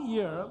 1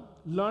 year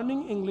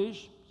learning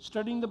English,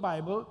 studying the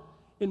Bible.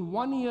 In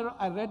 1 year,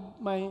 I read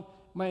my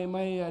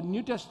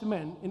New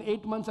Testament. In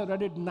 8 months, I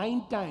read it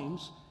 9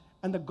 times,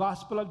 and the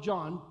Gospel of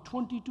John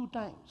 22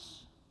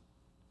 times.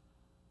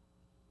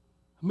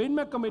 Made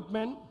my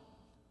commitment,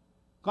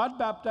 got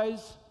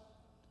baptized,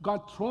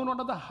 got thrown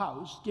out of the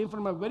house, came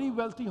from a very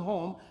wealthy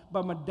home,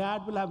 but my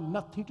dad will have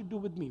nothing to do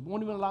with me,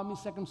 won't even allow me a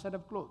second set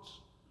of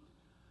clothes.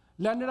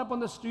 Landed up on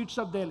the streets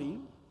of Delhi.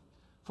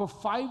 For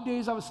 5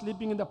 days, I was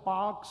sleeping in the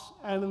parks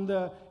and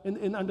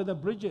under the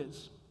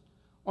bridges.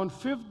 On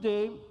 5th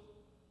day,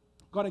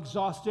 got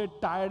exhausted,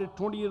 tired, a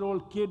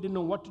 20-year-old kid, didn't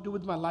know what to do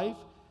with my life.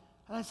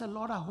 And I said,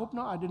 Lord, I hope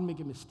now I didn't make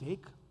a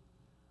mistake.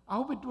 I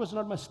hope it was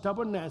not my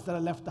stubbornness that I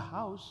left the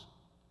house.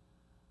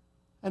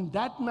 And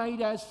that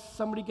night, as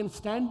somebody can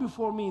stand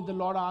before me, the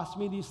Lord asked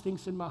me these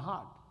things in my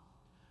heart.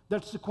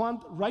 That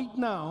Sukhwant, right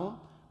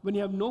now, when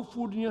you have no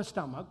food in your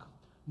stomach,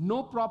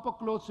 no proper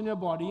clothes in your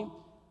body,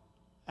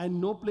 and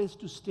no place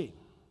to stay,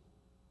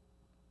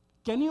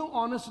 can you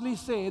honestly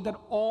say that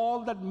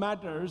all that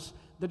matters,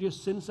 that your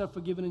sins are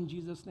forgiven in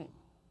Jesus' name?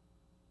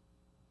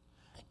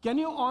 Can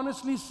you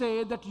honestly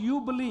say that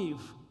you believe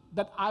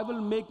that I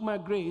will make my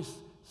grace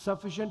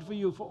sufficient for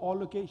you for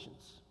all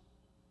occasions?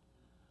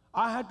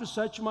 I had to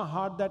search my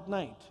heart that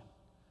night.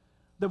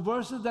 The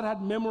verses that I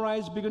had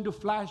memorized began to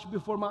flash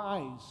before my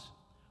eyes.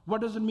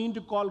 What does it mean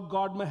to call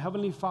God my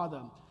heavenly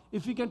Father?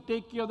 If He can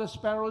take care of the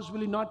sparrows,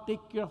 will He not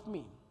take care of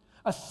me?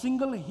 A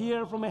single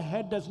hair from a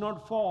head does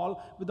not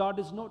fall without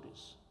His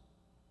notice.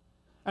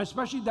 And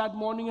especially that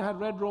morning I had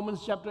read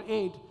Romans chapter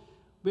 8,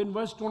 where in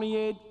verse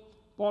 28,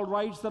 Paul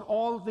writes that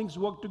all things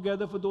work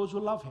together for those who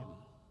love Him.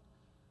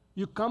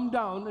 You come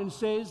down and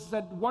says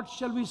that what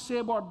shall we say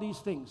about these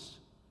things?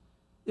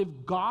 If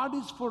God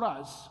is for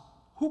us,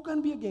 who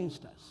can be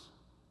against us?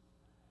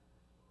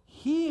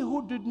 He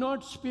who did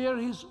not spare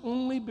His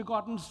only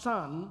begotten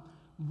Son,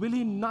 will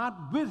He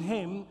not with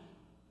Him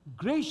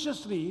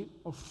graciously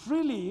or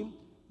freely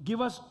give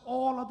us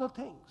all other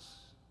things?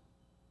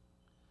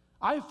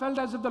 I felt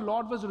as if the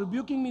Lord was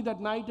rebuking me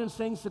that night and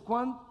saying,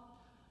 Sukhwant,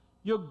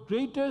 your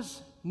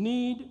greatest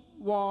need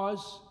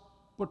was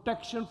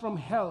protection from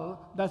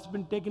hell that's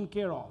been taken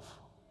care of.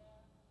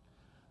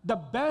 The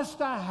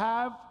best I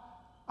have,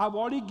 I've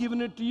already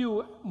given it to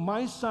you,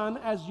 my Son,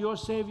 as your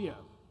Savior.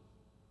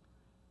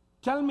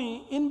 Tell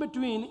me, in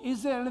between,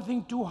 is there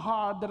anything too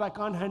hard that I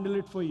can't handle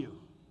it for you?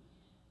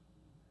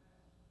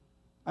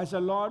 I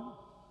said, Lord,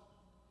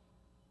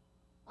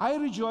 I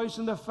rejoice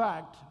in the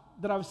fact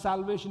that I have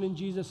salvation in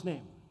Jesus'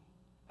 name.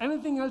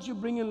 Anything else you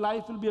bring in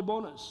life will be a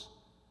bonus,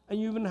 and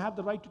you even have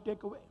the right to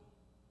take away.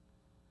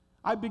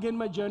 I began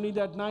my journey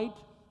that night.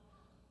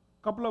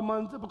 A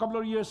couple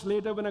of years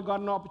later, when I got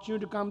an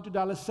opportunity to come to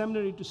Dallas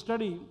Seminary to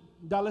study,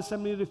 Dallas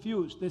Seminary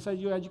refused. They said,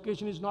 your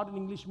education is not an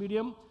English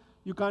medium.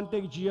 You can't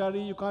take GRE,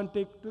 you can't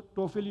take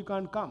TOEFL, you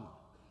can't come.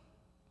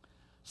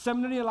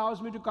 Seminary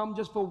allows me to come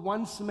just for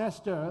 1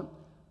 semester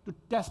to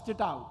test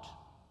it out.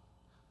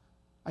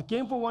 I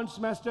came for 1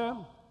 semester.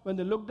 When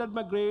they looked at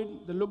my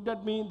grade, they looked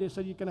at me, they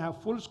said, you can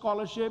have full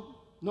scholarship,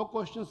 no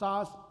questions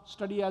asked,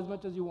 study as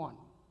much as you want.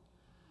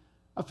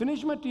 I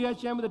finished my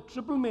THM with a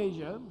triple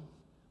major,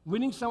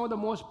 winning some of the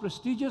most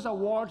prestigious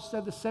awards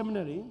at the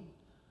seminary,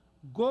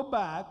 go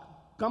back,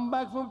 come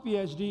back from a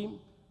PhD.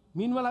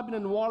 Meanwhile, I've been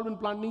involved in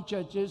planting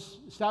churches,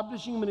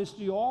 establishing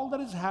ministry, all that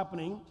is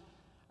happening.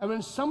 And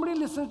when somebody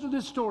listens to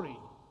this story,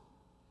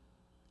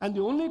 and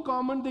the only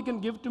comment they can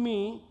give to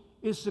me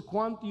is,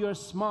 Sukhwant, you're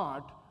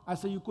smart, I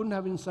say, you couldn't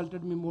have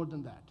insulted me more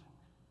than that.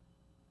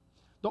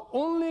 The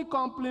only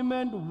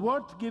compliment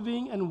worth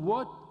giving and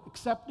worth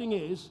accepting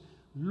is,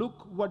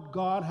 look what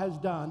God has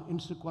done in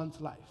Sukhwant's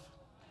life.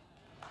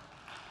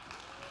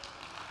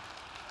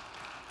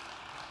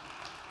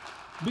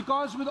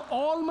 Because with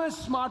all my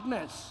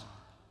smartness,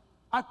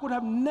 I could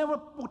have never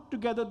put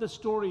together the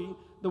story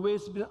the way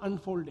it's been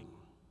unfolding.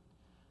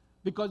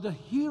 Because the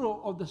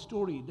hero of the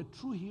story, the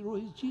true hero,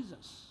 is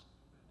Jesus.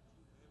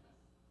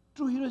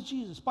 True hero is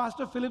Jesus.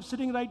 Pastor Philip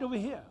sitting right over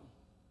here.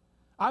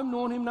 I've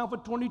known him now for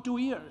 22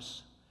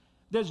 years.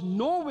 There's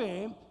no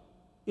way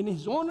in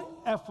his own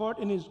effort,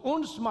 in his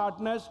own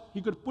smartness,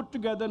 he could put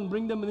together and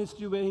bring the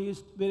ministry where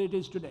it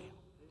is today.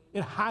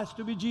 It has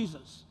to be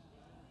Jesus.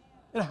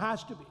 It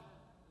has to be.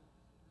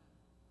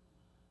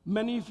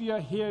 Many of you are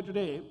here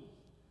today,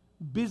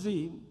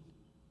 busy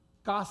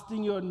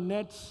casting your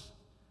nets,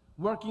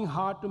 working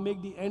hard to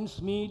make the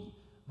ends meet,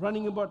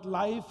 running about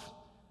life,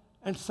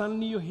 and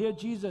suddenly you hear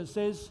Jesus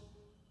says,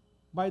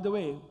 by the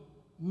way,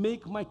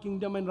 make my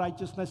kingdom and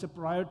righteousness a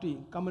priority.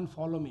 Come and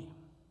follow me.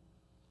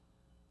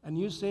 And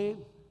you say,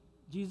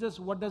 Jesus,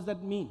 what does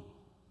that mean?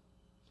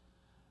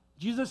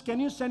 Jesus, can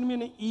you send me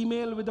an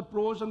email with the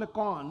pros and the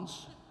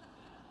cons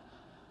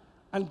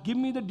and give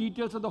me the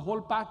details of the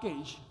whole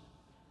package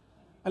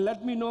and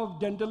let me know if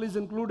dental is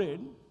included,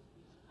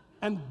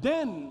 and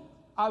then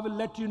I will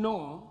let you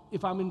know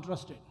if I'm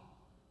interested.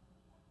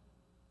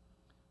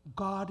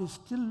 God is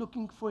still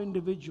looking for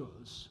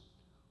individuals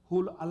who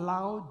will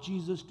allow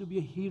Jesus to be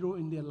a hero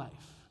in their life.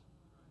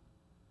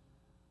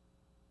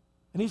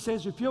 And he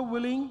says, if you're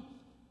willing,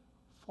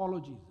 follow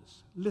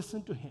Jesus.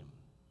 Listen to him.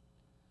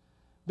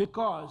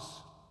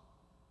 Because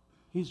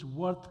he's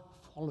worth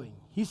following.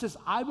 He says,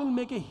 I will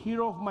make a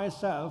hero of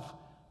myself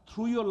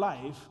through your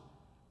life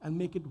and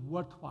make it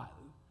worthwhile.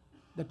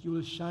 That you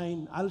will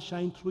shine, I'll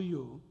shine through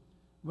you,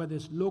 whether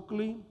it's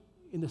locally,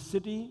 in the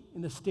city,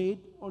 in the state,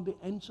 or the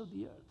ends of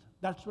the earth.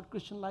 That's what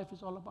Christian life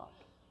is all about.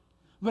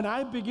 When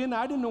I began,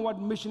 I didn't know what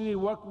missionary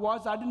work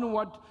was. I didn't know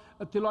what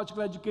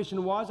theological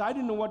education was. I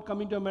didn't know what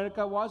coming to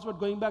America was, what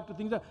going back to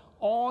things.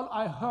 All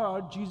I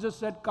heard, Jesus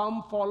said,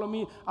 come, follow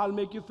me. I'll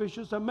make you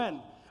fishers of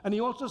men. And he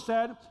also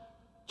said,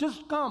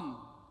 just come.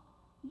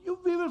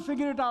 We will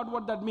figure it out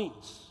what that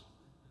means.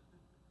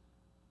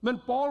 When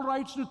Paul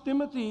writes to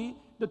Timothy,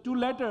 the 2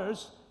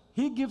 letters,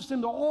 he gives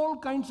him all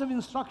kinds of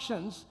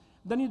instructions.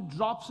 Then he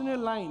drops in a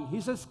line.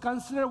 He says,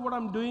 consider what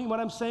I'm doing, what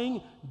I'm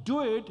saying,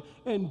 do it.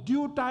 In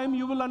due time,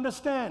 you will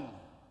understand.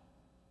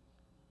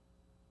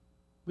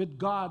 With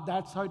God,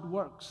 that's how it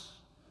works.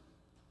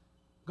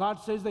 God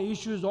says the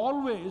issue is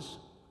always,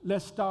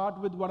 let's start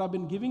with what I've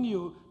been giving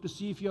you to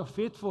see if you're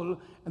faithful,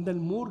 and then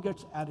more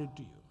gets added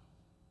to you.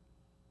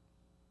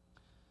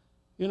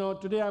 You know,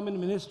 today I'm in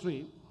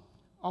ministry.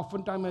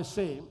 Oftentimes I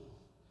say,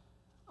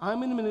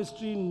 I'm in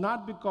ministry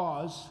not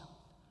because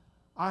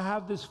I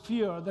have this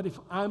fear that if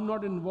I'm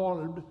not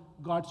involved,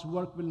 God's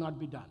work will not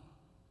be done.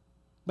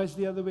 But it's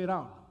the other way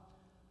around.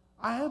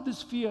 I have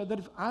this fear that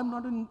if I'm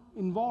not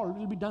involved, it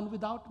will be done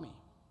without me.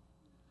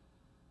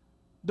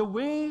 The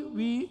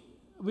way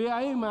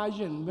I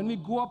imagine when we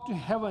go up to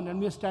heaven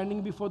and we're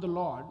standing before the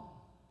Lord,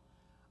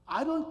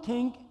 I don't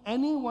think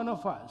any one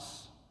of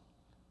us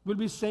will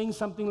be saying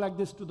something like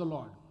this to the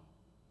Lord.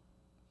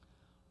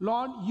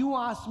 Lord, you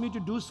asked me to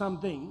do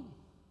something.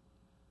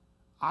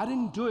 I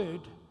didn't do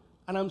it,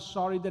 and I'm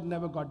sorry that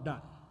never got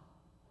done.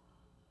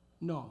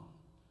 No.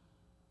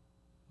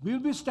 We'll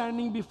be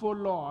standing before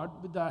Lord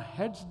with our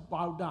heads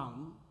bowed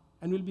down,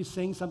 and we'll be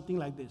saying something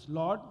like this.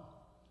 Lord,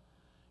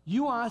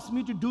 you asked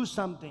me to do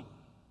something.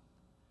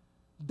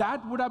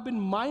 That would have been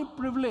my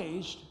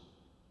privilege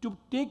to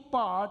take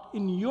part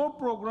in your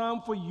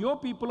program for your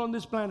people on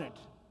this planet.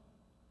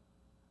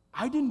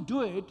 I didn't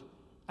do it,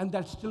 and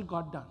that still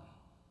got done.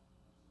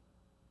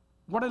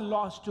 What a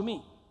loss to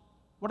me.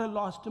 What a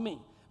loss to me.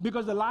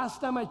 Because the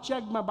last time I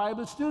checked, my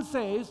Bible still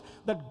says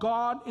that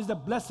God is the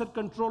blessed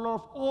controller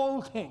of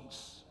all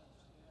things.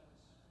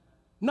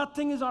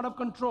 Nothing is out of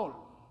control.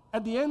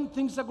 At the end,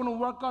 things are going to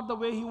work out the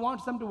way He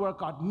wants them to work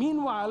out.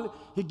 Meanwhile,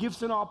 He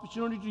gives an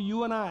opportunity to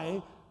you and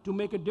I to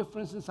make a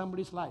difference in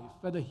somebody's life,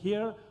 whether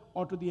here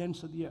or to the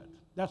ends of the earth.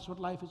 That's what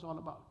life is all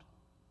about.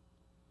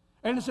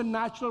 And it's a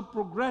natural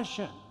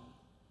progression.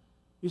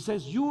 He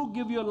says, you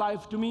give your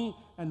life to me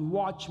and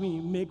watch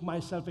me make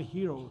myself a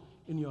hero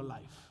in your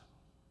life.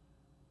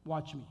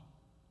 Watch me,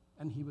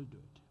 and He will do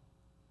it.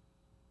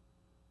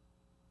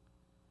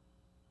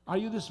 Are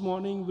you this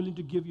morning willing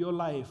to give your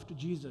life to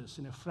Jesus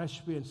in a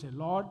fresh way and say,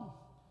 Lord,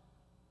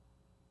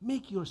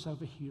 make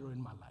yourself a hero in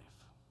my life.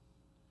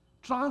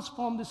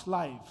 Transform this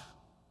life.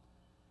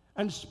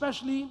 And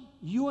especially,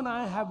 you and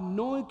I have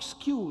no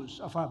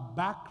excuse of our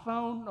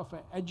background, of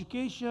our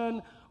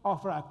education,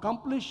 of our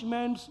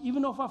accomplishments,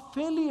 even of our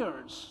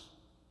failures.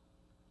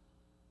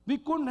 We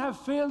couldn't have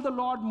failed the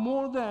Lord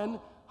more than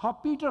how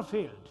Peter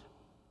failed.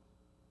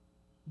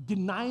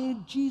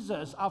 Denied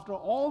Jesus after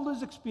all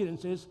those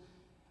experiences,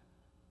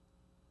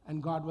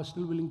 and God was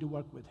still willing to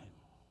work with him.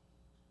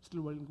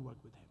 Still willing to work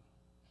with him.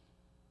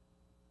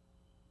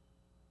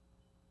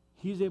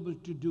 He's able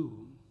to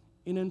do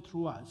in and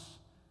through us,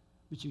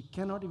 which we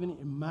cannot even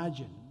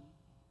imagine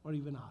or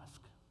even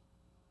ask,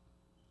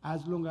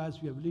 as long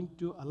as we are willing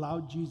to allow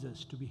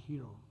Jesus to be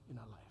hero in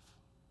our life.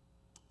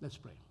 Let's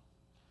pray.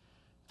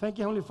 Thank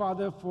you, Heavenly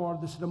Father, for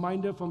this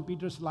reminder from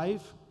Peter's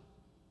life.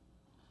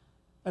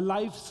 A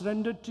life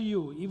surrendered to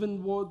you,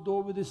 even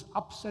though with its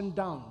ups and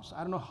downs.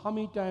 I don't know how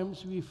many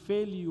times we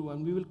fail you,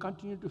 and we will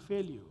continue to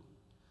fail you.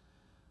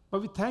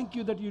 But we thank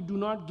you that you do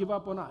not give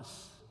up on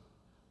us.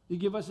 You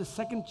give us a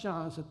second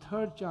chance, a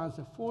third chance,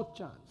 a fourth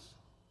chance.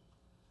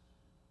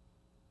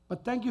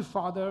 But thank you,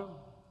 Father,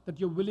 that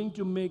you're willing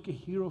to make a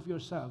hero of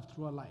yourself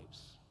through our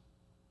lives.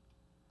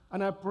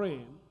 And I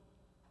pray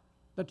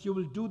that you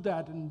will do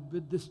that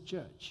with this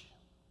church,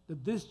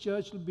 that this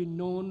church will be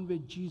known where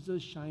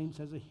Jesus shines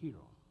as a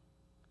hero.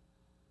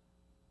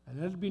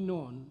 And let it be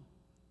known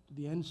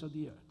to the ends of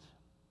the earth.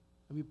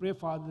 And we pray,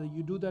 Father, that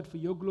you do that for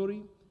your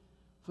glory,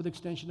 for the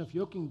extension of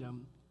your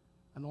kingdom,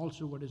 and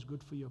also what is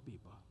good for your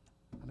people.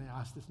 And I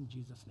ask this in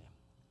Jesus' name.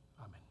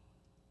 Amen.